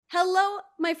Hello,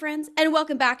 my friends, and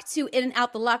welcome back to In and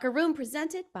Out the Locker Room,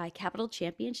 presented by Capital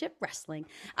Championship Wrestling.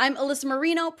 I'm Alyssa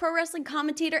Marino, pro wrestling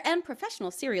commentator and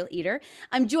professional serial eater.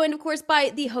 I'm joined, of course,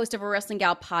 by the host of a Wrestling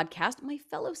Gal podcast, my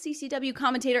fellow CCW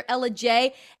commentator, Ella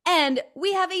J. And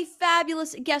we have a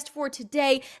fabulous guest for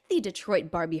today, the Detroit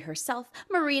Barbie herself,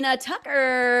 Marina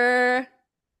Tucker.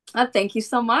 Thank you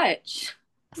so much.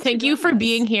 Thanks for Thank you joining for us.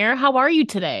 being here. How are you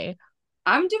today?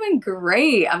 I'm doing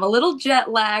great. I'm a little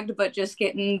jet lagged, but just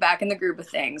getting back in the groove of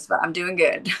things, but I'm doing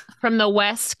good. From the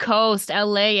West Coast,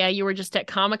 LA. Yeah, you were just at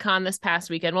Comic-Con this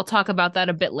past weekend. We'll talk about that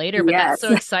a bit later, but that's Yes.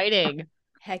 so exciting.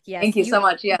 Heck yes. Thank you so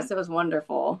much. Yes, it was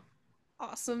wonderful.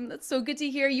 Awesome. That's so good to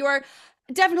hear. You are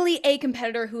definitely a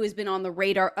competitor who has been on the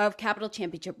radar of Capital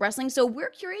Championship Wrestling. So we're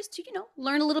curious to,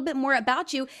 learn a little bit more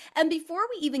about you. And before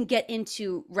we even get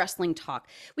into wrestling talk,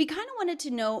 we kind of wanted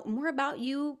to know more about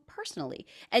you personally.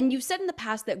 And you've said in the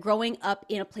past that growing up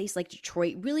in a place like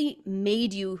Detroit really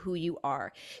made you who you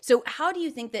are. So how do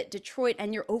you think that Detroit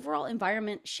and your overall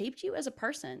environment shaped you as a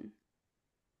person?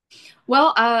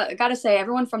 Well, I gotta say,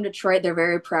 everyone from Detroit, they're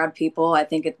very proud people. I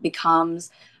think it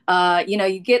becomes,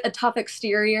 you get a tough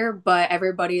exterior, but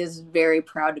everybody is very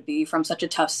proud to be from such a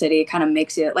tough city. It kind of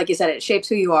makes you, like you said, it shapes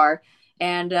who you are.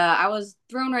 And I was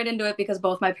thrown right into it because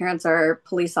both my parents are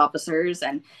police officers,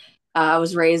 and I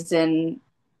was raised in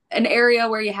an area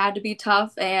where you had to be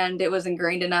tough, and it was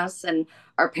ingrained in us. And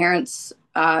our parents,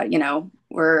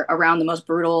 were around the most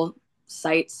brutal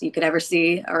sights you could ever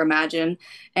see or imagine.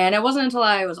 And it wasn't until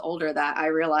I was older that I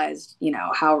realized,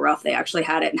 how rough they actually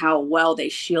had it and how well they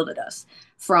shielded us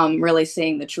from really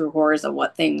seeing the true horrors of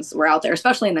what things were out there,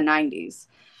 especially in the 90s,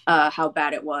 how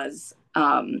bad it was.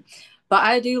 But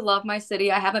I do love my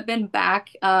city. I haven't been back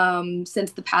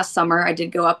since the past summer. I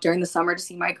did go up during the summer to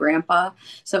see my grandpa.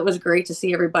 So it was great to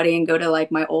see everybody and go to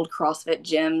like my old CrossFit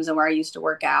gyms and where I used to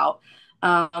work out.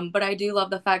 But I do love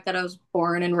the fact that I was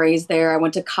born and raised there. I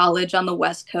went to college on the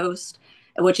West Coast,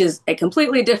 which is a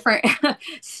completely different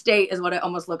state, is what it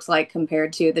almost looks like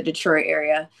compared to the Detroit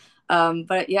area.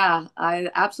 But yeah, I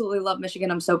absolutely love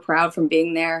Michigan. I'm so proud from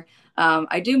being there.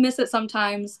 I do miss it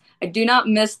sometimes. I do not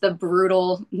miss the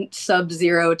brutal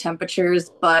sub-zero temperatures,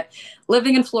 but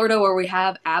living in Florida where we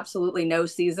have absolutely no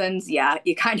seasons, yeah,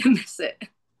 you kind of miss it.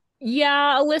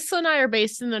 Yeah, Alyssa and I are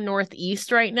based in the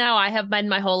Northeast right now. I have been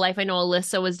my whole life. I know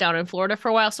Alyssa was down in Florida for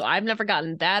a while, so I've never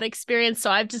gotten that experience.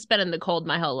 So I've just been in the cold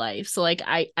my whole life. So like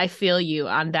I feel you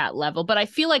on that level. But I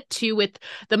feel like too with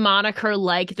the moniker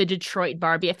like the Detroit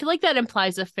Barbie, I feel like that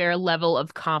implies a fair level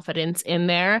of confidence in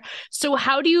there. So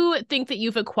how do you think that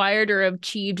you've acquired or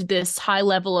achieved this high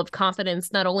level of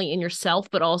confidence not only in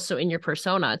yourself but also in your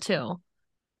persona too?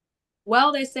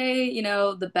 Well, they say,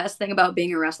 the best thing about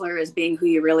being a wrestler is being who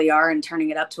you really are and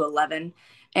turning it up to 11.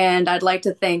 And I'd like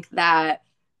to think that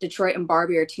Detroit and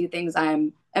Barbie are two things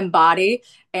I'm embody,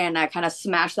 and I kind of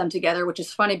smash them together, which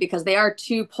is funny because they are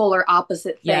two polar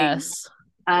opposite things. Yes.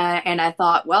 And I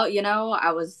thought, well,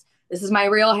 this is my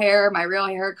real hair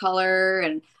color,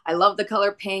 and I love the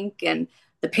color pink and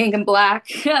the pink and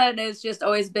black. And it's just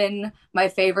always been my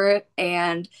favorite.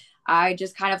 And I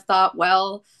just kind of thought,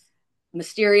 well,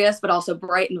 mysterious, but also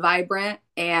bright and vibrant.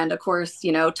 And of course,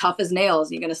 tough as nails.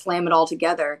 You're going to slam it all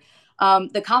together.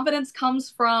 The confidence comes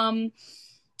from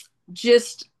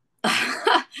just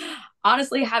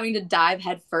honestly having to dive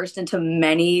headfirst into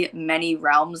many, many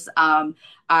realms.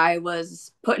 I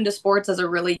was put into sports as a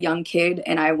really young kid,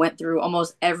 and I went through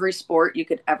almost every sport you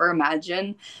could ever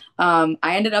imagine. I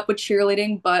ended up with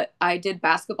cheerleading, but I did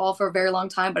basketball for a very long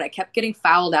time, but I kept getting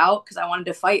fouled out because I wanted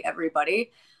to fight everybody.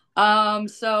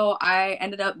 So I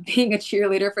ended up being a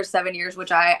cheerleader for 7 years,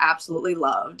 which I absolutely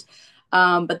loved.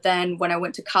 But then when I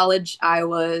went to college, I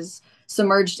was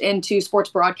submerged into sports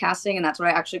broadcasting, and that's what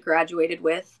I actually graduated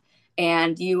with.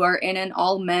 And you are in an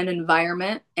all men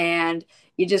environment, and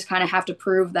you just kind of have to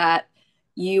prove that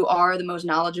you are the most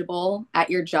knowledgeable at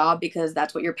your job because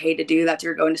that's what you're paid to do. That's what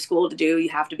you're going to school to do. You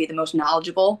have to be the most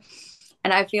knowledgeable.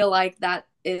 And I feel like that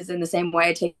is in the same way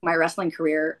I take my wrestling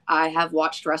career. I have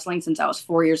watched wrestling since I was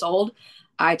 4 years old.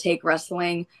 I take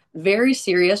wrestling very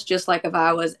serious, just like if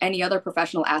I was any other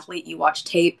professional athlete. You watch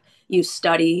tape, you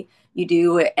study, you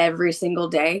do it every single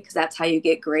day because that's how you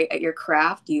get great at your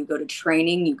craft. You go to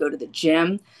training, you go to the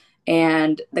gym,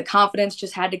 and the confidence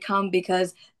just had to come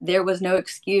because there was no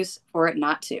excuse for it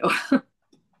not to.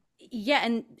 Yeah,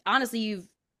 and honestly, you've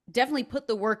definitely put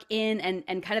the work in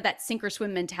and kind of that sink or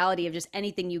swim mentality of just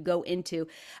anything you go into.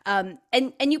 And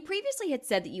you previously had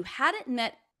said that you hadn't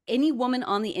met any woman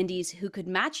on the indies who could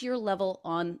match your level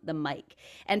on the mic.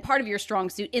 And part of your strong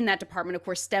suit in that department, of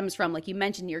course, stems from, like you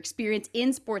mentioned, your experience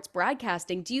in sports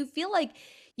broadcasting. Do you feel like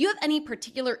You have any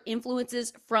particular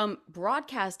influences from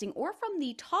broadcasting or from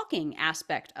the talking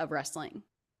aspect of wrestling?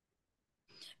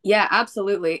 Yeah,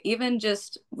 absolutely. Even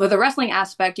just with the wrestling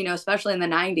aspect, especially in the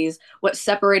 90s, what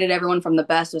separated everyone from the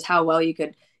best was how well you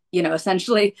could,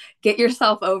 essentially get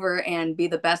yourself over and be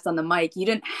the best on the mic. You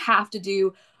didn't have to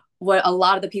do what a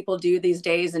lot of the people do these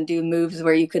days and do moves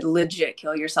where you could legit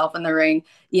kill yourself in the ring.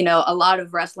 A lot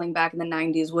of wrestling back in the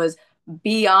 90s was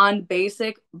beyond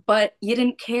basic, but you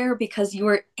didn't care because you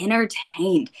were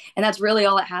entertained. And that's really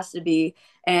all it has to be.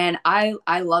 And I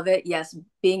love it. Yes,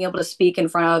 being able to speak in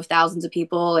front of thousands of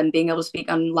people and being able to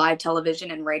speak on live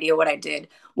television and radio, what I did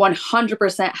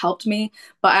 100% helped me.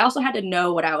 But I also had to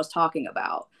know what I was talking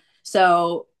about.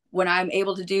 So when I'm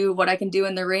able to do what I can do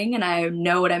in the ring and I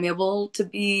know what I'm able to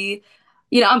be,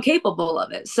 I'm capable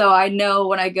of it. So I know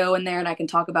when I go in there and I can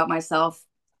talk about myself,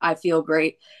 I feel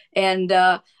great. And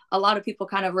a lot of people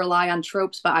kind of rely on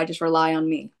tropes, but I just rely on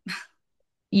me.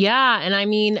 Yeah, and I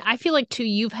mean, I feel like too,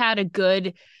 you've had a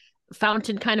good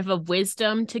fountain kind of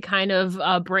wisdom to kind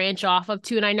of branch off of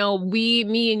too. And I know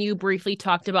me and you briefly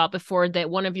talked about before that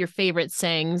one of your favorite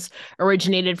sayings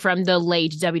originated from the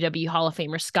late WWE Hall of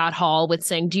Famer Scott Hall with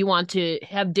saying, "Do you want to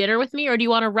have dinner with me or do you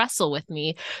want to wrestle with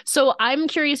me?" So I'm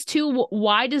curious too,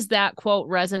 why does that quote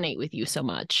resonate with you so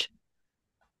much?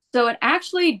 So it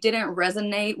actually didn't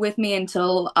resonate with me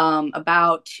until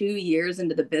about 2 years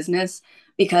into the business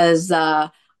because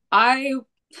I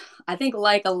I think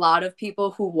like a lot of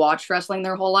people who watch wrestling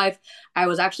their whole life, I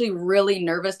was actually really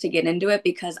nervous to get into it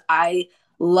because I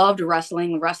loved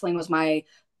wrestling. Wrestling was my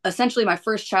essentially my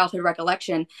first childhood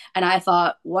recollection. And I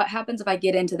thought, what happens if I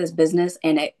get into this business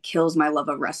and it kills my love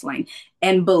of wrestling?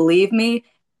 And believe me,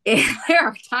 there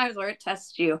are times where it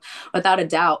tests you without a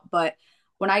doubt. But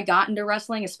when I got into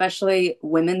wrestling, especially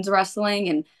women's wrestling,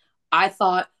 and I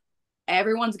thought,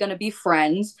 everyone's going to be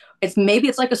friends. It's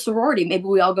like a sorority. Maybe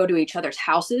we all go to each other's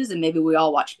houses and maybe we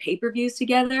all watch pay-per-views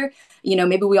together.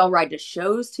 Maybe we all ride to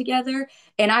shows together.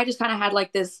 And I just kind of had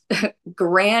like this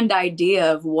grand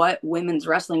idea of what women's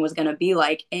wrestling was going to be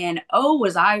like. And oh,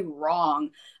 was I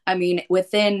wrong? I mean,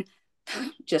 within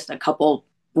just a couple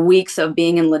weeks of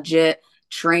being in legit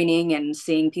training and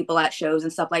seeing people at shows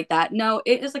and stuff like that. No,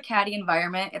 it is a catty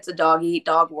environment. It's a dog eat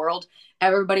dog world.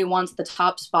 Everybody wants the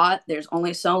top spot. There's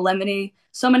only so many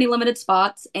limited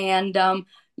spots. And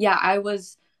yeah, I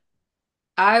was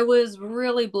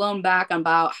really blown back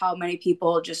about how many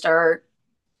people just are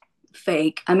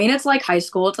fake. I mean, it's like high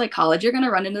school, it's like college. You're going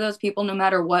to run into those people no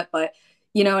matter what. But,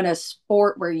 in a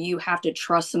sport where you have to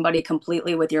trust somebody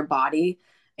completely with your body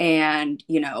and,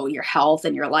 your health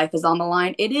and your life is on the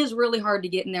line, it is really hard to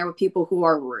get in there with people who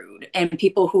are rude and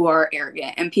people who are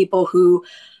arrogant and people who,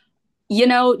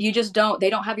 you just they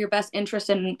don't have your best interest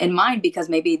in mind because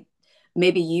maybe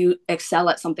you excel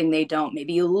at something they don't.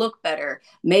 Maybe you look better.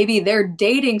 Maybe they're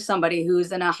dating somebody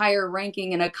who's in a higher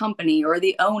ranking in a company or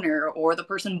the owner or the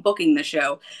person booking the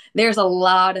show. There's a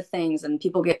lot of things, and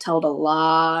people get told a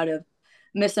lot of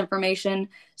misinformation.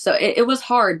 So it was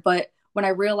hard. But when I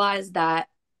realized that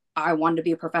I wanted to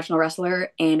be a professional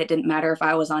wrestler and it didn't matter if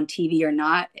I was on TV or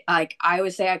not, like I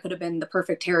always say, I could have been the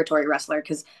perfect territory wrestler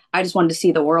because I just wanted to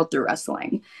see the world through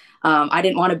wrestling. I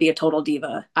didn't want to be a total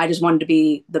diva. I just wanted to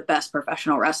be the best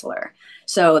professional wrestler.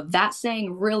 So that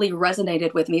saying really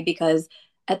resonated with me because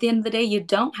at the end of the day, you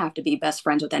don't have to be best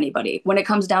friends with anybody. When it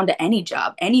comes down to any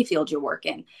job, any field you work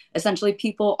in, essentially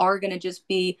people are going to just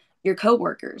be your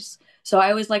coworkers. So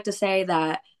I always like to say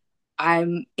that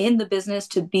I'm in the business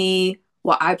to be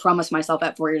what I promised myself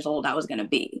at 4 years old I was going to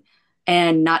be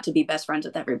and not to be best friends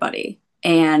with everybody.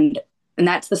 And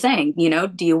that's the saying,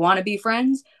 do you want to be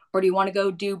friends or do you want to go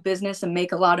do business and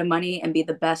make a lot of money and be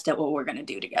the best at what we're going to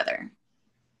do together?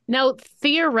 Now,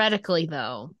 theoretically,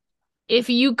 though, if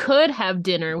you could have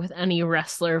dinner with any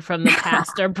wrestler from the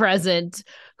past or present,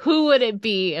 who would it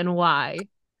be and why?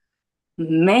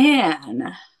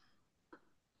 Man.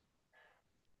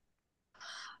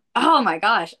 Oh my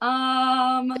gosh.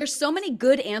 There's so many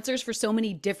good answers for so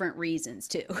many different reasons,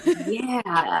 too.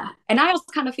 Yeah. And I also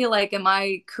kind of feel like in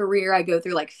my career I go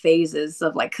through like phases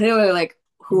of like clearly like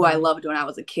who I Mhm. loved when I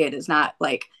was a kid is not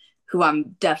like who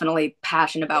I'm definitely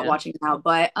passionate about Yeah. watching now.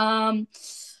 But I'd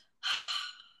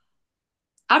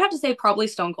have to say probably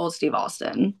Stone Cold Steve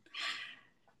Austin.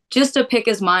 Just to pick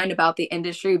his mind about the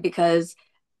industry because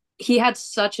he had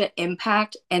such an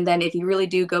impact. And then if you really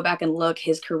do go back and look,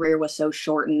 his career was so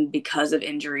shortened because of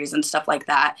injuries and stuff like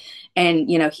that. And,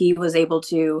 he was able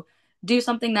to do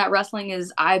something that wrestling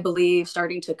is, I believe,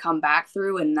 starting to come back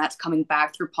through, and that's coming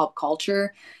back through pop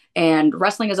culture. And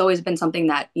wrestling has always been something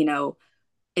that,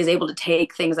 is able to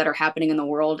take things that are happening in the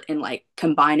world and like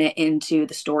combine it into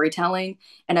the storytelling.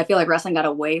 And I feel like wrestling got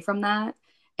away from that.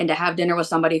 And to have dinner with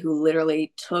somebody who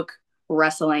literally took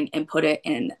wrestling and put it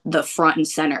in the front and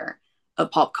center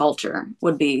of pop culture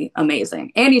would be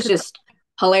amazing. And he's Could just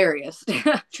hilarious.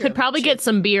 could True, probably true. get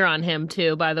some beer on him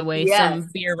too, by the way, Yes. some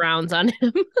beer rounds on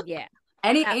him. Yeah,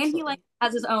 And he like absolutely.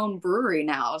 has his own brewery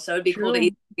now. So it'd be cool to True.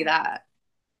 see that.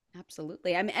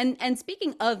 Absolutely. I mean, and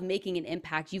speaking of making an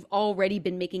impact, you've already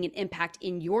been making an impact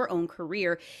in your own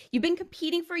career. You've been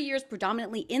competing for years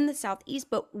predominantly in the Southeast,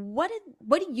 but what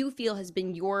do you feel has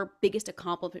been your biggest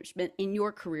accomplishment in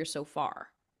your career so far?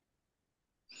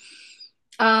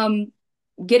 Um,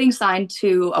 Getting signed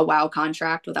to a WoW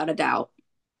contract without a doubt.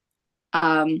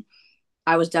 Um,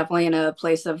 I was definitely in a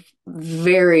place of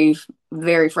very,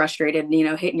 very frustrated,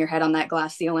 hitting your head on that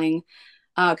glass ceiling.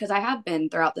 Because I have been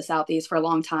throughout the Southeast for a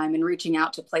long time and reaching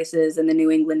out to places in the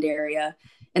New England area,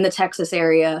 in the Texas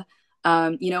area,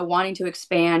 wanting to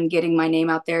expand, getting my name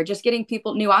out there, just getting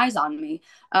people, new eyes on me.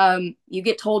 You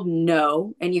get told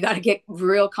no, and you got to get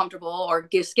real comfortable or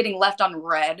just getting left on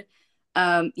red.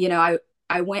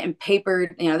 I went and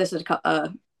papered, this is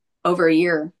over a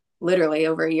year, literally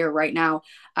over a year right now.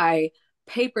 I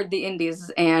papered the indies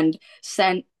and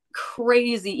sent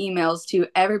crazy emails to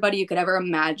everybody you could ever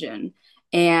imagine.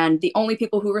 And the only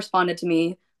people who responded to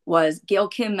me was Gail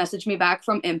Kim messaged me back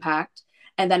from Impact.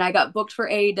 And then I got booked for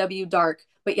AEW Dark,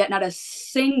 but yet not a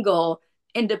single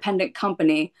independent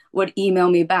company would email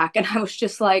me back. And I was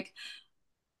just like,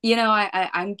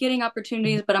 I'm getting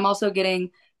opportunities, but I'm also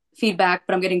getting feedback,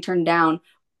 but I'm getting turned down.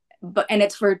 And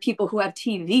it's for people who have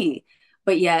TV,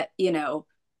 but yet,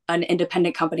 an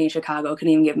independent company in Chicago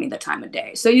couldn't even give me the time of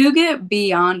day. So you get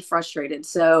beyond frustrated.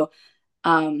 So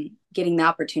getting the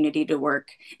opportunity to work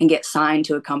and get signed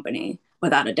to a company,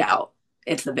 without a doubt,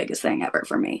 it's the biggest thing ever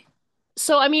for me.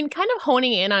 So, I mean, kind of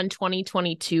honing in on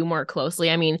 2022 more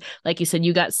closely. I mean, like you said,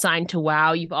 you got signed to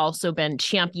WoW. You've also been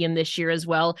champion this year as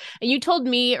well. And you told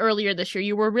me earlier this year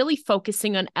you were really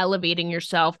focusing on elevating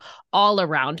yourself all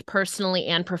around, personally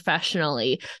and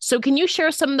professionally. So, can you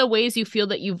share some of the ways you feel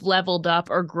that you've leveled up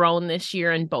or grown this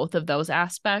year in both of those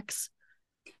aspects?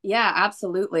 Yeah,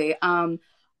 absolutely.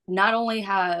 Not only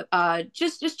have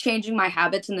just changing my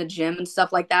habits in the gym and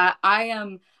stuff like that. I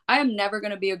am never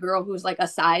going to be a girl who's like a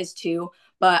size 2,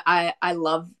 but I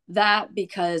love that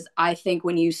because I think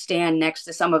when you stand next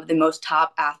to some of the most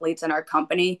top athletes in our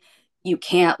company, you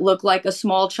can't look like a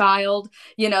small child.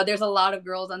 There's a lot of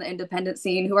girls on the independent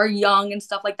scene who are young and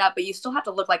stuff like that, but you still have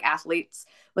to look like athletes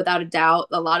without a doubt.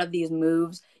 A lot of these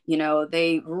moves,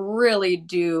 they really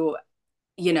do,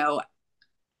 you know,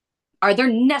 they're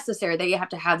necessary that you have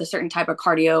to have the certain type of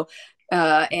cardio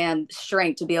and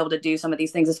strength to be able to do some of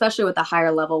these things, especially with the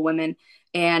higher level women.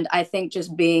 And I think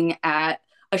just being at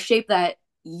a shape that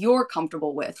you're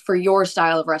comfortable with for your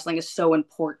style of wrestling is so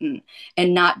important,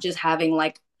 and not just having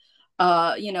like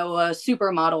a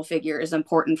supermodel figure is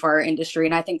important for our industry.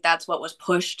 And I think that's what was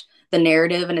pushed the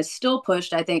narrative and is still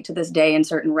pushed, I think, to this day in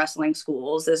certain wrestling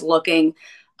schools, is looking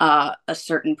a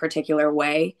certain particular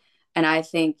way. And I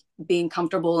think being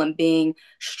comfortable and being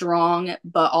strong,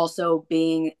 but also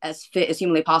being as fit as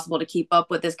humanly possible to keep up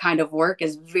with this kind of work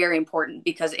is very important,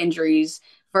 because injuries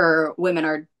for women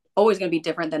are always going to be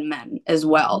different than men as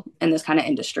well in this kind of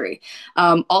industry.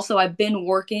 Also, I've been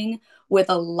working with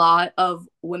a lot of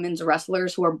women's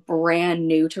wrestlers who are brand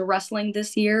new to wrestling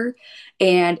this year.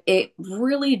 And it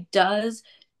really does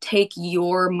take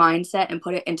your mindset and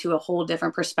put it into a whole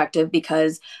different perspective,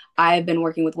 because I've been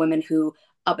working with women who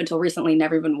up until recently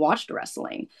never even watched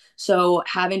wrestling. So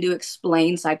having to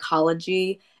explain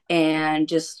psychology and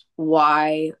just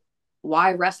why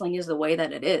wrestling is the way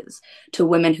that it is to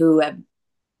women who have,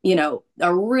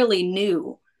 are really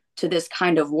new to this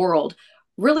kind of world,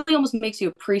 really almost makes you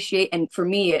appreciate. And for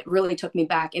me, it really took me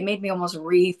back. It made me almost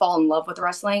re-fall in love with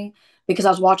wrestling, because I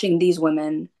was watching these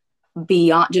women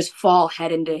beyond just fall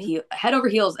head over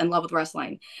heels in love with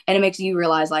wrestling. And it makes you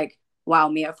realize, like, wow,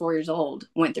 me at 4 years old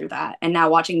went through that. And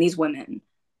now watching these women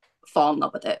fall in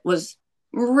love with it was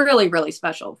really, really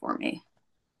special for me.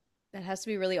 That has to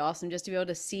be really awesome just to be able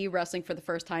to see wrestling for the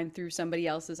first time through somebody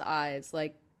else's eyes.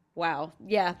 Like, wow.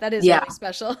 Yeah, that is Yeah. really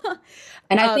special.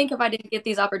 And I uh, think if I didn't get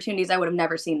these opportunities, I would have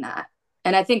never seen that.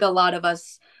 And I think a lot of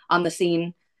us on the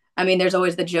scene, I mean, there's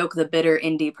always the joke, the bitter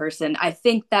indie person. I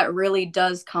think that really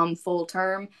does come full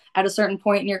term at a certain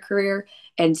point in your career.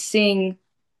 And seeing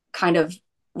kind of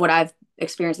what I've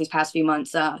experienced these past few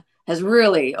months has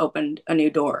really opened a new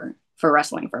door for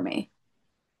wrestling for me.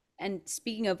 And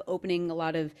speaking of opening a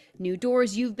lot of new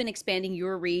doors, you've been expanding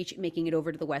your reach, making it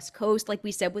over to the West Coast, like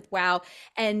we said with WoW.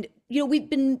 And you've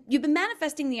been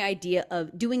manifesting the idea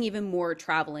of doing even more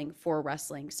traveling for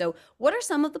wrestling. So, what are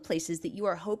some of the places that you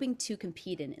are hoping to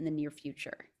compete in the near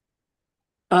future?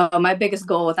 My biggest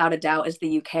goal, without a doubt, is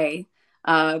the UK.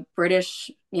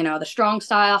 British, the strong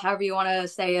style, however you want to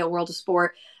say it, world of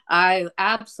sport. I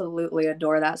absolutely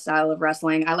adore that style of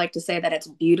wrestling. I like to say that it's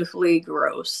beautifully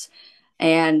gross.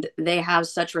 And they have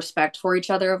such respect for each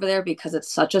other over there because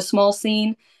it's such a small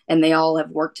scene and they all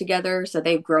have worked together. So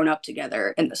they've grown up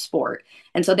together in the sport.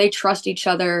 And so they trust each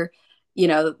other,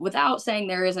 without saying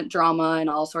there isn't drama and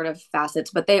all sort of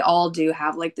facets, but they all do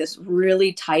have like this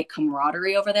really tight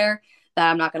camaraderie over there that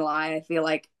I'm not going to lie. I feel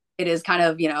like it is kind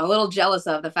of, a little jealous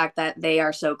of the fact that they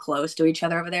are so close to each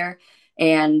other over there.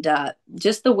 And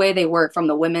just the way they work from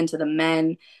the women to the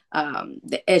men,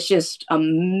 it's just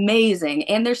amazing.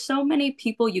 And there's so many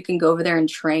people you can go over there and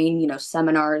train,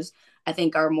 seminars I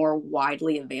think are more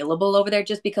widely available over there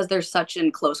just because they're such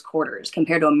in close quarters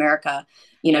compared to America.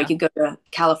 You Yeah. could go to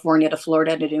California to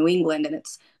Florida to New England and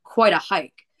it's quite a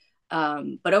hike.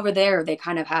 But over there, they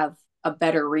kind of have a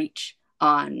better reach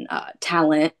on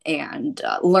talent and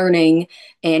learning,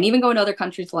 and even going to other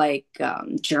countries like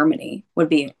Germany would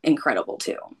be incredible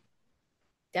too.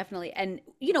 Definitely. And,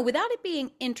 without it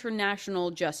being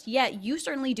international just yet, you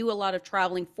certainly do a lot of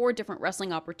traveling for different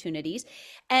wrestling opportunities.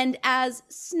 And as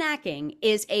snacking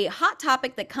is a hot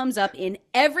topic that comes up in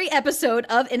every episode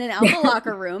of In and Out the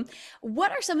Locker Room,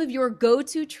 what are some of your go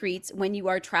to treats when you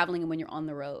are traveling and when you're on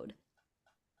the road?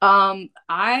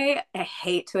 I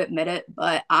hate to admit it,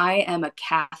 but I am a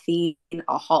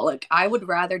caffeine-aholic. I would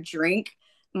rather drink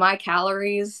my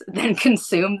calories than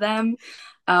consume them.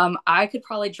 I could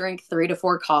probably drink 3 to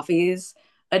 4 coffees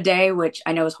a day, which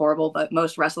I know is horrible, but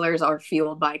most wrestlers are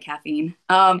fueled by caffeine.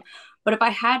 But if I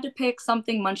had to pick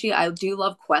something munchy, I do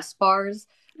love Quest bars.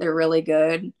 They're really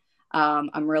good.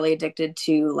 I'm really addicted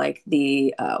to like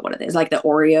the what are they? It's like the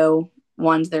Oreo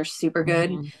ones. They're super good.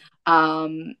 Mhm.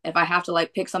 If I have to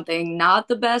like pick something not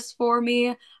the best for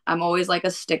me, I'm always like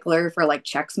a stickler for like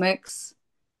Chex Mix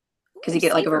because Ooh, you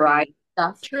get like a variety savory.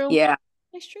 of stuff. True. Yeah.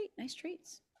 Nice treat. Nice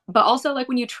treats. But also like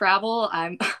when you travel,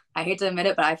 I hate to admit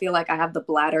it, but I feel like I have the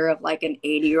bladder of like an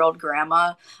 80-year-old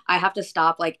grandma. I have to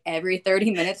stop like every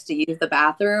 30 minutes to use the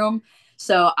bathroom.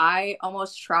 So I'm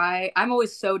always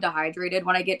so dehydrated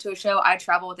when I get to a show. I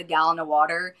travel with a gallon of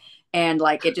water and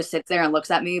like it just sits there and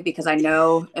looks at me because I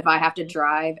know if I have to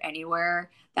drive anywhere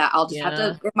that I'll just have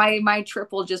Yeah. to my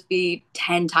trip will just be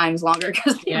 10 times longer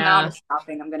because the amount Yeah. of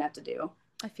stopping I'm gonna have to do.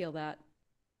 I feel that.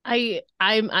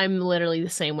 I'm literally the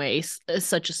same way.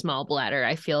 Such a small bladder.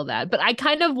 I feel that. But I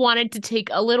kind of wanted to take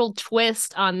a little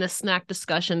twist on the snack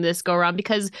discussion this go around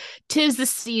because 'tis the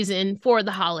season for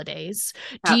the holidays.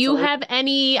 Do you Absolutely. have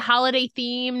any holiday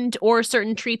themed or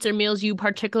certain treats or meals you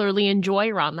particularly enjoy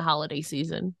around the holiday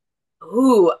season?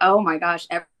 Ooh, oh my gosh,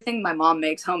 everything my mom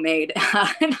makes homemade.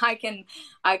 And I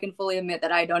can fully admit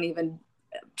that I don't even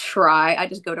try. I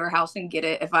just go to her house and get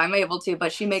it if I'm able to,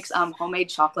 but she makes homemade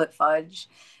chocolate fudge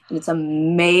and it's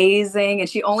amazing and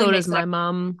she only So does makes it my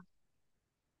mom.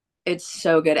 it's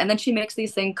so good. And then she makes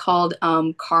these thing called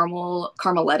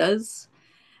carmelettas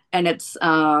and it's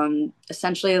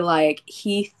essentially like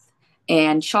Heath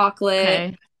and chocolate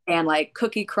Okay. and like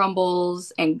cookie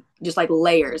crumbles and just like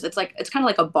layers. It's kind of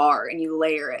like a bar and you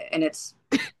layer it and it's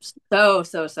so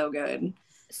good.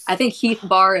 I think Heath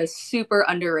bar is super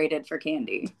underrated for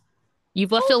candy.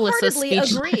 You've left Alyssa Wholeheartedly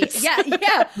agree. speechless. Yeah,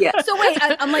 yeah. Yeah. So wait,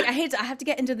 I'm like, I have to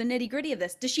get into the nitty gritty of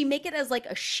this. Does she make it as like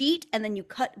a sheet and then you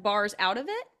cut bars out of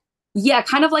it? Yeah,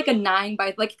 kind of like a 9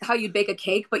 by like how you bake a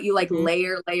cake, but you like Mhm.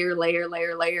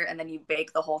 layer, and then you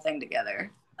bake the whole thing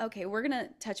together. Okay, we're gonna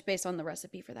touch base on the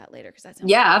recipe for that later because that sounds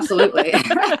Yeah, good absolutely.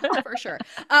 for sure.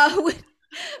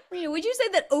 Marina, would you say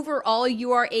that overall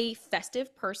you are a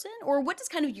festive person, or what does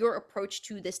kind of your approach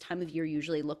to this time of year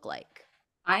usually look like?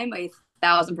 I'm a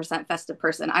 1,000% festive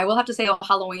person. I will have to say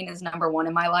Halloween is number 1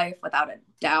 in my life without a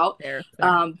doubt. Fair,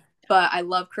 fair. But I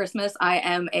love Christmas. I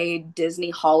am a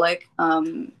Disney holic.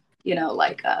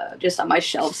 Like just on my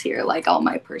shelves here, like all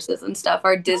my purses and stuff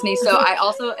are Disney. So Oh, I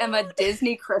also am a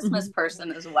Disney Christmas Mhm.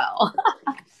 person as well.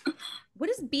 what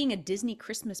does being a Disney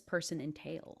Christmas person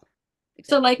entail?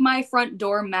 So like Exactly. my front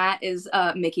door mat is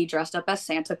Mickey dressed up as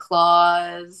Santa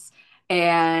Claus.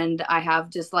 And I have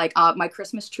just like my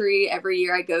Christmas tree every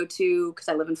year I go to, because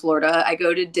I live in Florida, I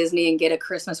go to Disney and get a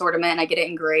Christmas ornament and I get it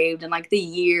engraved and like the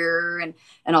year and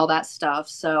all that stuff.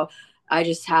 So I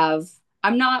just have,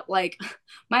 I'm not like,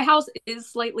 my house is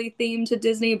slightly themed to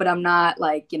Disney, but I'm not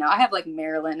like, I have like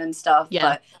Maryland and stuff, Yeah.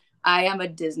 but I am a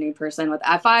Disney person. With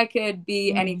if I could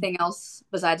be Mm. anything else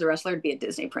besides a wrestler, it'd be a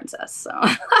Disney princess. So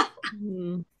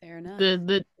Mm. Fair enough.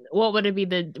 The what would it be?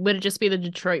 The would it just be the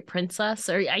Detroit Princess,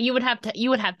 or you would have to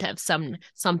have something oh,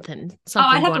 I'd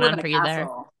something have to going live on in a for you there.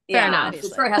 castle. Fair Yeah, enough. Obviously.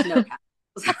 Detroit has no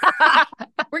castles.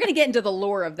 We're gonna get into the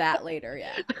lore of that later,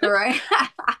 yeah. Right.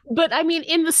 But I mean,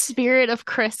 in the spirit of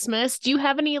Christmas, do you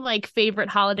have any like favorite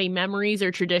holiday memories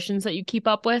or traditions that you keep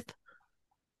up with?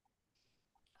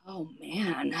 Oh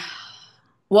man.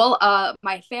 Well,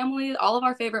 my family, all of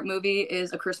our favorite movie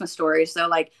is A Christmas Story. So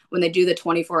like when they do the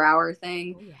 24-hour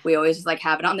thing, Oh yeah. we always just like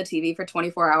have it on the TV for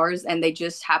 24 hours, and they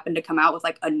just happen to come out with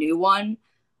like a new one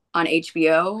on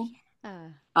HBO. Uh,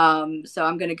 So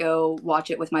I'm gonna go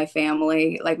watch it with my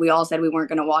family. Like we all said we weren't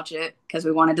gonna watch it because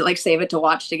we wanted to like save it to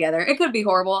watch together. It could be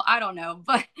horrible, I don't know,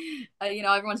 but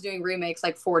everyone's doing remakes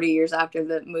like 40 years after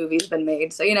the movie's been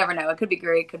made, so you never know. It could be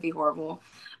great, could be horrible.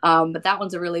 But that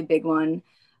one's a really big one.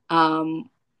 Um,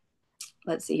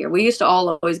 let's see here. We used to all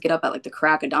always get up at like the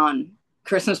crack of dawn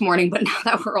Christmas morning, but now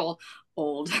that we're all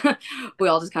old, we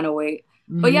all just kind of wait.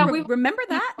 But yeah, we remember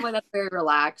that? that's very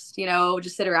relaxed,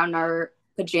 just sit around in our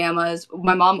pajamas.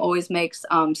 My mom always makes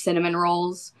cinnamon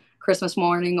rolls Christmas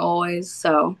morning always.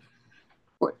 So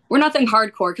we're nothing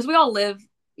hardcore because we all live,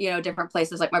 different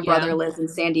places. Like my Yeah. brother lives in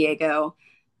San Diego.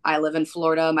 I live in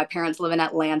Florida. My parents live in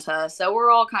Atlanta. So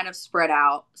we're all kind of spread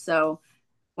out. So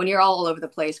when you're all over the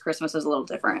place, Christmas is a little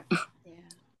different. Yeah.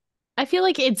 I feel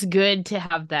like it's good to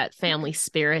have that family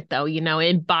spirit, though, it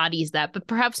embodies that. But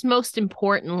perhaps most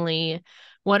importantly,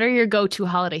 what are your go-to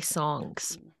holiday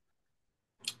songs?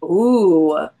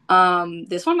 Ooh,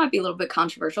 this one might be a little bit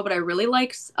controversial, but I really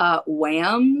like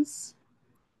Wham's.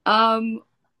 Um,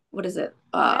 what is it?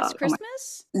 Last Oh my,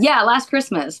 Christmas? yeah, Last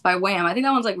Christmas by Wham. I think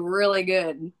that one's like really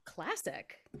good.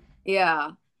 Classic.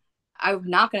 Yeah, I'm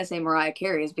not gonna say Mariah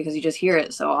Carey's because you just hear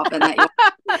it so often that you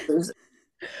lose.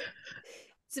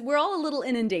 So we're all a little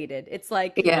inundated. It's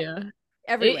like Yeah, Yeah.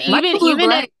 everywhere. Even Michael even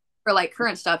Bublé at for like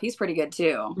current stuff, he's pretty good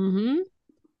too. hmm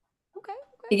Okay,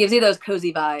 He okay. gives you those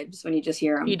cozy vibes when you just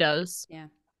hear he him. does. Yeah.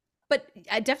 But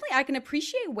I can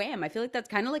appreciate Wham. I feel like that's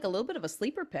kind of like a little bit of a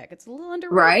sleeper pick. It's a little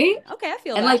underrated. Right? Okay, I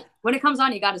feel And that. like when it comes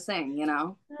on, you got to sing.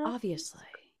 Obviously.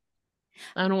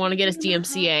 I don't want to get us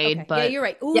DMCA'd, Okay. Yeah, but you're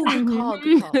right. Yeah. Oh, good call.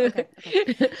 Good call. Okay.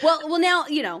 Okay. Well, now,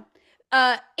 in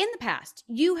the past,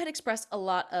 you had expressed a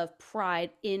lot of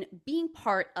pride in being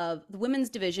part of the women's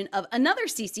division of another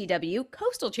CCW,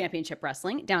 Coastal Championship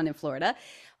Wrestling, down in Florida.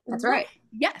 That's What, right.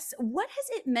 yes, what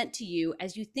has it meant to you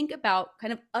as you think about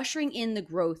kind of ushering in the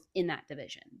growth in that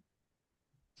division?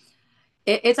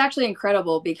 It's actually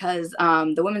incredible because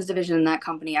the women's division in that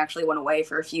company actually went away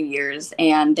for a few years,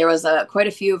 and there was quite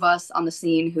a few of us on the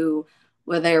scene who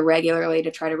were there regularly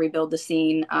to try to rebuild the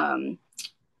scene.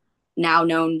 Now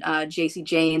known JC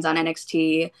Janes on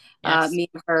NXT, yes. me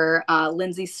and her,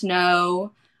 Lindsay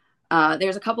Snow.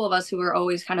 There's a couple of us who were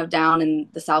always kind of down in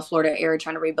the South Florida area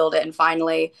trying to rebuild it, and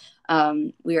finally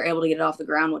we were able to get it off the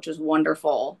ground, which was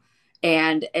wonderful.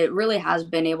 And it really has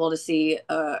been able to see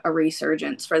a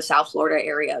resurgence for the South Florida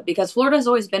area because Florida has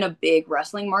always been a big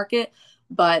wrestling market,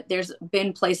 but there's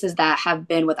been places that have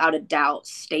been without a doubt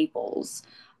staples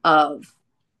of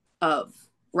of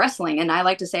wrestling. And I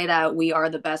like to say that we are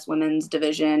the best women's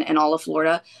division in all of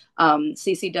Florida.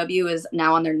 CCW is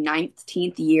now on their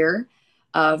 19th year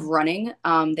of running.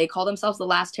 They call themselves the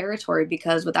last territory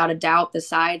because without a doubt,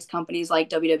 besides companies like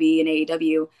WWE and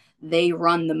AEW, they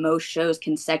run the most shows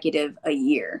consecutive a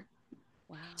year.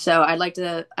 Wow. So I'd like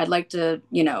to,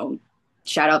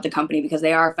 shout out the company because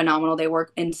they are phenomenal. They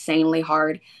work insanely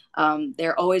hard.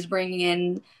 They're always bringing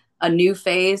in a new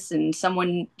face and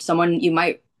someone you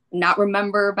might not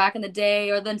remember back in the day,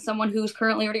 or then someone who's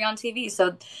currently already on TV.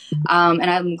 So, and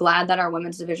I'm glad that our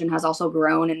women's division has also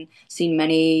grown and seen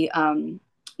many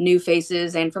new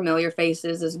faces and familiar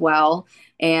faces as well.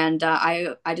 And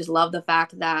I just love the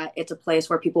fact that it's a place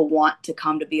where people want to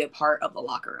come to be a part of the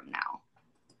locker room now.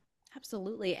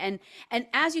 Absolutely. And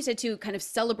as you said too, kind of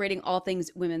celebrating all things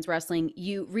women's wrestling,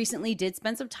 you recently did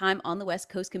spend some time on the West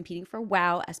Coast competing for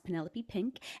WOW as Penelope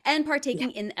Pink and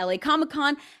partaking in LA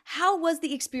Comic-Con. How was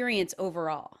the experience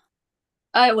overall?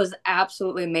 It was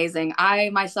absolutely amazing. I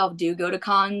myself do go to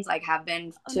cons, like have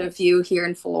been to a Nice. few here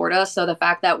in Florida. So the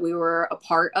fact that we were a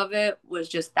part of it was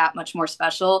just that much more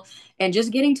special. And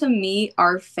just getting to meet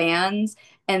our fans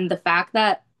and the fact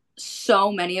that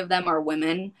so many of them are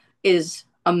women is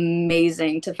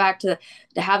amazing. To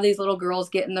have these little girls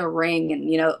get in the ring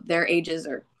and their ages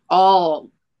are all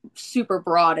super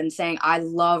broad and saying, I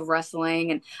love wrestling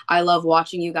and I love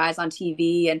watching you guys on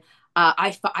TV, and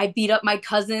I beat up my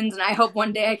cousins and I hope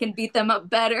one day I can beat them up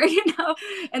better.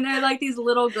 And they're like these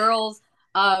little girls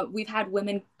We've had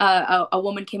women, a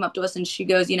woman came up to us and she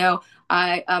goes, you know,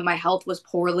 I my health was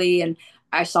poorly and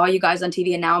I saw you guys on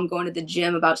TV and now I'm going to the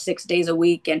gym about 6 days a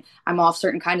week and I'm off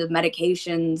certain kinds of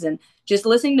medications. And just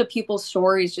listening to people's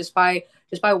stories just by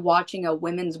watching a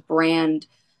women's brand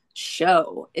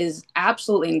show is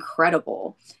absolutely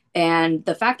incredible. And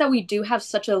the fact that we do have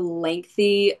such a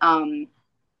lengthy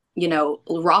you know,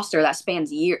 roster that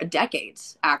spans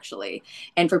decades actually,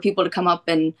 and for people to come up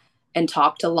and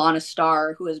talk to Lana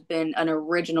Starr, who has been an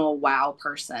original wow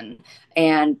person,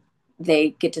 and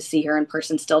they get to see her in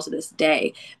person still to this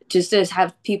day. Just to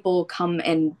have people come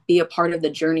and be a part of the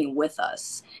journey with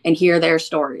us and hear their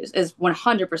stories is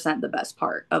 100% the best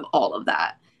part of all of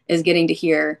that, is getting to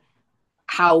hear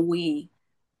how we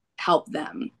help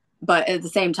them. But at the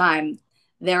same time,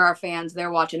 they're our fans,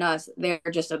 they're watching us, they're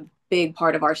just a big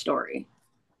part of our story.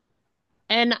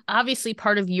 And obviously,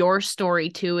 part of your story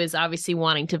too is obviously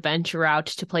wanting to venture out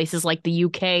to places like the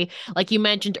UK, like you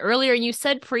mentioned earlier. And you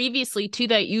said previously too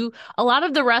that a lot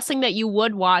of the wrestling that you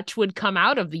would watch would come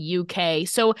out of the UK.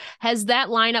 So has that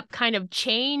lineup kind of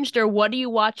changed, or what are you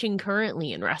watching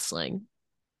currently in wrestling?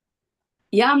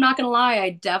 Yeah, I'm not gonna lie,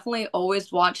 I definitely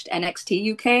always watched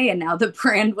NXT UK, and now the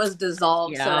brand was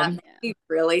dissolved, so Yeah. that made me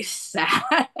really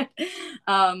sad.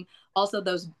 um, Also,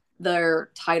 those their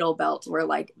title belts were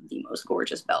like the most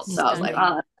gorgeous belts, so I was like,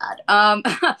 Stunning. oh, that's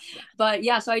sad. But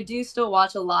yeah, so I do still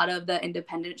watch a lot of the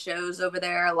independent shows over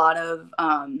there, a lot of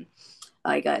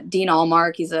like Dean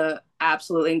Allmark. He's a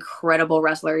absolutely incredible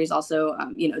wrestler. He's also,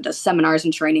 you know, does seminars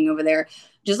and training over there.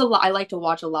 Just a lot. I like to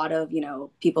watch a lot of, you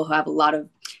know, people who have a lot of,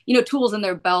 you know, tools in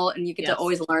their belt, and you get to Yes.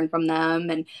 always learn from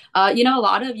them. And you know, a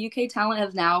lot of UK talent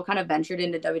has now kind of ventured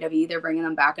into WWE. They're bringing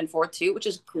them back and forth too, which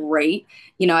is great.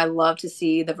 You know, I love to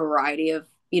see the variety of,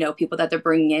 you know, people that they're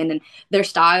bringing in and their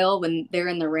style when they're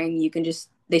in the ring. You can just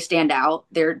they stand out.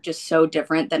 They're just so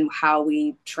different than how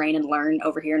we train and learn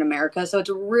over here in America. So it's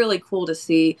really cool to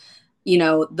see, you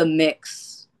know, the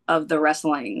mix of the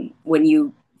wrestling when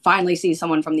you finally see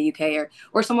someone from the UK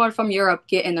or someone from Europe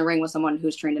get in the ring with someone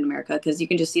who's trained in America, because you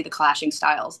can just see the clashing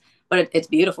styles. But it's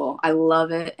beautiful. I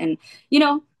love it. And, you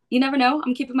know, you never know.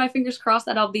 I'm keeping my fingers crossed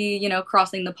that I'll be, you know,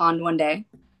 crossing the pond one day.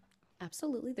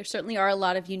 Absolutely. There certainly are a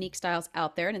lot of unique styles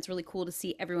out there, and it's really cool to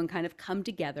see everyone kind of come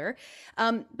together.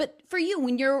 But for you,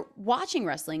 when you're watching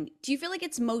wrestling, do you feel like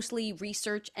it's mostly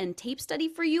research and tape study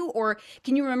for you, or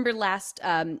can you remember last,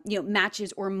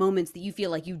 matches or moments that you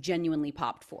feel like you genuinely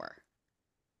popped for?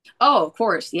 Oh, of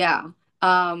course, yeah.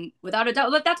 Without a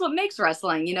doubt, that's what makes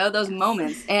wrestling, you know, those Yes.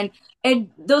 moments.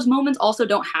 And those moments also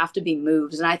don't have to be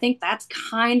moves. And I think that's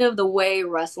kind of the way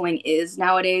wrestling is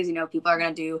nowadays. You know, people are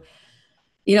gonna do,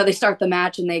 you know, they start the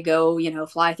match and they go, you know,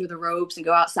 fly through the ropes and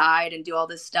go outside and do all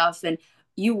this stuff. And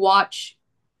you watch,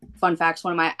 fun facts,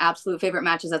 one of my absolute favorite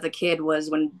matches as a kid was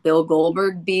when Bill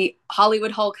Goldberg beat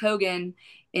Hollywood Hulk Hogan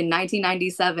in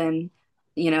 1997,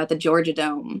 you know, at the Georgia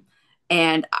Dome.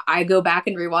 And I go back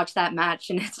and rewatch that match,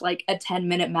 and it's like a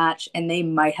 10-minute match, and they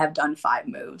might have done 5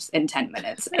 moves in 10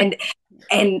 minutes.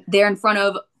 And they're in front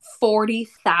of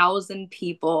 40,000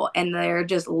 people, and they're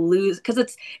just lose because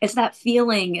it's that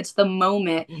feeling, it's the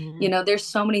moment. You Mhm. know, there's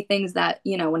so many things that,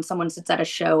 you know, when someone sits at a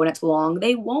show and it's long,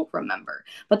 they won't remember,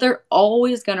 but they're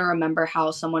always going to remember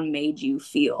how someone made you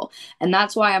feel. And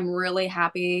that's why I'm really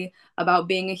happy about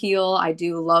being a heel. I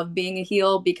do love being a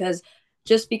heel, because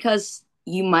just because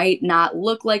you might not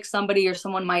look like somebody or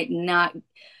someone might not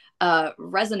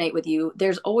resonate with you,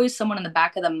 there's always someone in the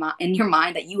back of in your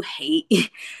mind that you hate,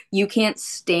 you can't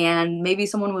stand. Maybe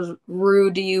someone was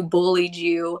rude to you, bullied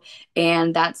you,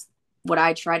 and that's what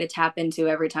I try to tap into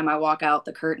every time I walk out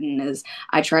the curtain. Is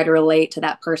I try to relate to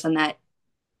that person that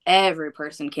every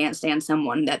person can't stand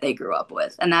someone that they grew up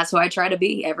with, and that's who I try to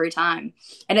be every time.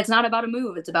 And it's not about a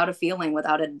move, it's about a feeling,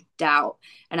 without a doubt.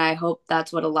 And I hope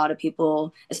that's what a lot of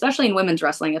people, especially in women's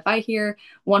wrestling, if I hear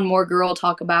one more girl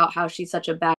talk about how she's such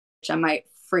a bad bitch, I might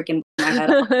freaking blow my head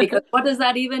off, because what does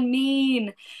that even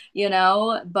mean, you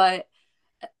know? But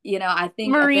you know, I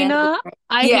think at the end of the Marina, day,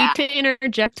 I yeah. hate to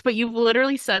interject, but you've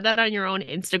literally said that on your own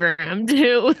Instagram too.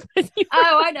 You were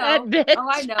Oh, I that know. Oh,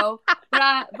 I bitch. know.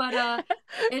 But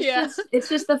Yeah. it's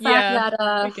just the fact Yeah, that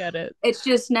I get it. it's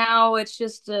just now it's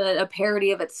just a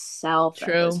parody of itself at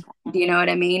this True. point. Do you know what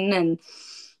I mean? And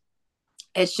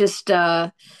it's just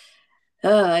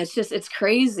it's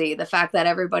crazy the fact that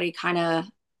everybody kind of,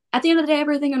 at the end of the day,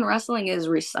 everything in wrestling is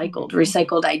Mhm.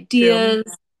 recycled True. ideas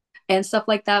and stuff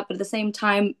like that. But at the same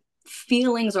time,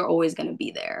 feelings are always going to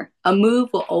be there. A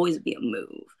move will always be a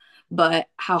move, but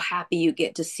how happy you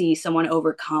get to see someone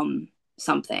overcome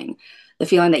something, the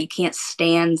feeling that you can't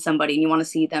stand somebody and you want to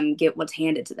see them get what's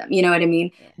handed to them. You know what I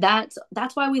mean? Yeah.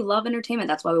 That's why we love entertainment.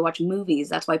 That's why we watch movies.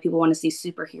 That's why people want to see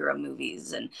superhero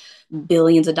movies and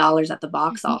billions of dollars at the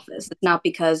box office. It's not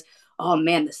because, oh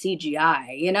man, the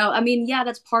CGI, you know? I mean, yeah,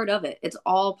 that's part of it. It's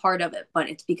all part of it, but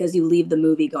it's because you leave the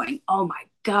movie going, oh my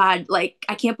God, like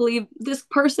I can't believe this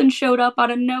person showed up out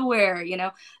of nowhere, you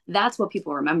know? That's what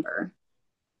people remember.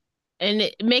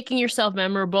 And making yourself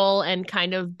memorable and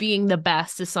kind of being the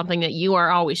best is something that you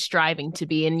are always striving to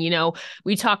be. And,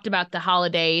 we talked about the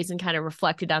holidays and kind of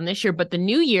reflected on this year, but the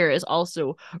new year is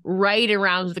also right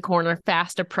around the corner,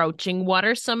 fast approaching. What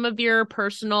are some of your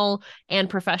personal and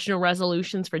professional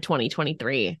resolutions for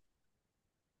 2023?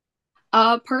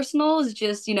 Personal is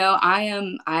just,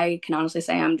 I can honestly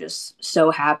say I'm just so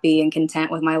happy and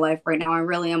content with my life right now. I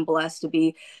really am blessed to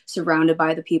be surrounded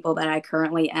by the people that I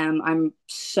currently am. I'm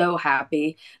so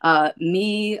happy.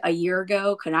 Me a year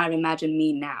ago could not imagine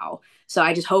me now. So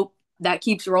I just hope that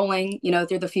keeps rolling,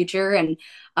 through the future, and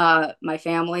my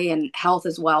family and health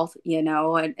is wealth,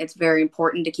 and it's very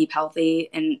important to keep healthy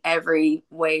in every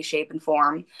way, shape, and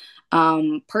form.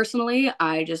 Personally,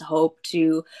 I just hope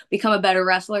to become a better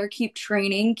wrestler, keep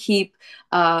training, keep,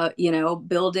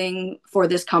 building for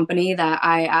this company that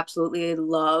I absolutely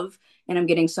love. And I'm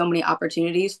getting so many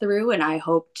opportunities through. And I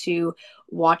hope to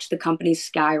watch the company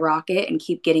skyrocket and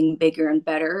keep getting bigger and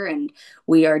better. And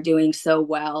we are doing so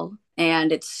well.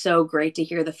 And it's so great to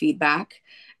hear the feedback.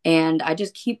 And I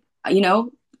just keep,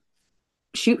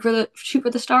 shoot for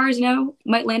the stars,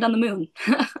 might land on the moon.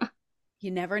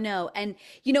 You never know. And,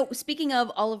 speaking of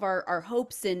all of our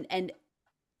hopes and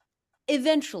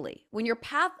eventually, when your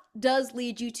path does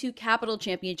lead you to Capital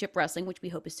Championship Wrestling, which we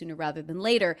hope is sooner rather than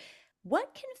later,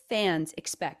 what can fans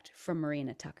expect from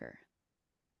Marina Tucker?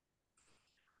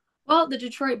 Well, the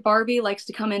Detroit Barbie likes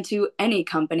to come into any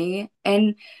company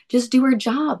and just do her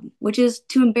job, which is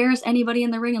to embarrass anybody in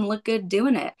the ring and look good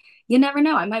doing it. You never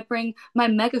know. I might bring my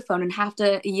megaphone and have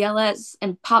to yell at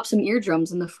and pop some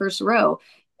eardrums in the first row.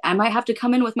 I might have to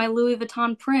come in with my Louis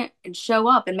Vuitton print and show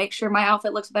up and make sure my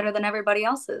outfit looks better than everybody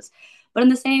else's. But in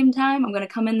the same time, I'm going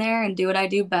to come in there and do what I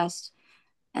do best,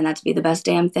 and that's be the best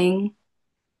damn thing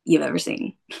you've ever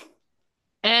seen.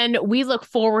 And we look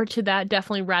forward to that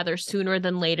definitely rather sooner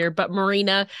than later. But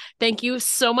Marina, thank you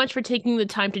so much for taking the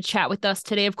time to chat with us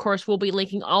today. Of course, we'll be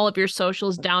linking all of your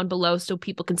socials down below so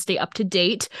people can stay up to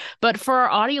date. But for our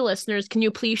audio listeners, can you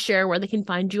please share where they can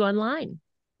find you online?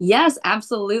 Yes,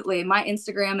 absolutely. My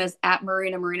Instagram is at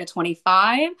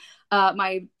Marina25.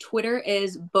 My Twitter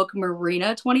is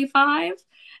bookmarina25.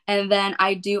 And then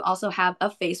I do also have a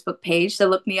Facebook page. So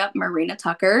look me up, Marina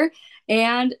Tucker.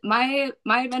 And my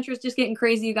adventure is just getting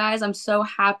crazy, you guys. I'm so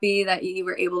happy that you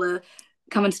were able to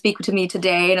come and speak to me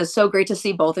today. And it's so great to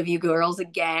see both of you girls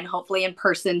again, hopefully in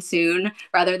person soon,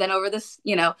 rather than over this,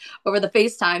 over the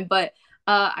FaceTime. But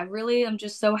I really am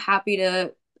just so happy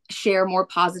to share more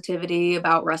positivity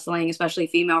about wrestling, especially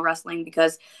female wrestling,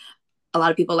 because a lot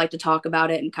of people like to talk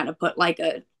about it and kind of put like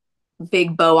a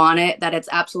big bow on it that it's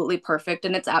absolutely perfect,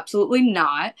 and it's absolutely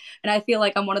not. And I feel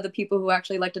like I'm one of the people who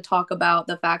actually like to talk about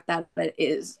the fact that it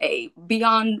is a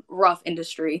beyond rough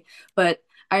industry. But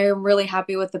I am really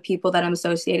happy with the people that I'm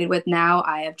associated with now.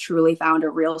 I have truly found a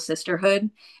real sisterhood,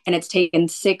 and it's taken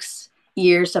 6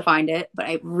 years to find it, but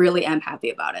I really am happy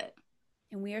about it.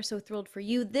 And we are so thrilled for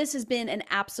you. This has been an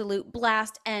absolute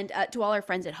blast. And to all our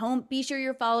friends at home, be sure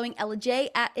you're following Ella J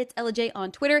at It's Ella J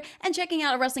on Twitter and checking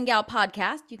out a Wrestling Gal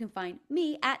podcast. You can find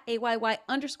me at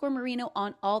AYY_Marino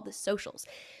on all the socials.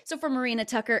 So for Marina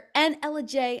Tucker and Ella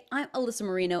J, I'm Alyssa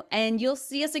Marino, and you'll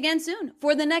see us again soon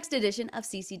for the next edition of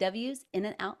CCW's In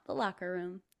and Out the Locker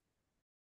Room.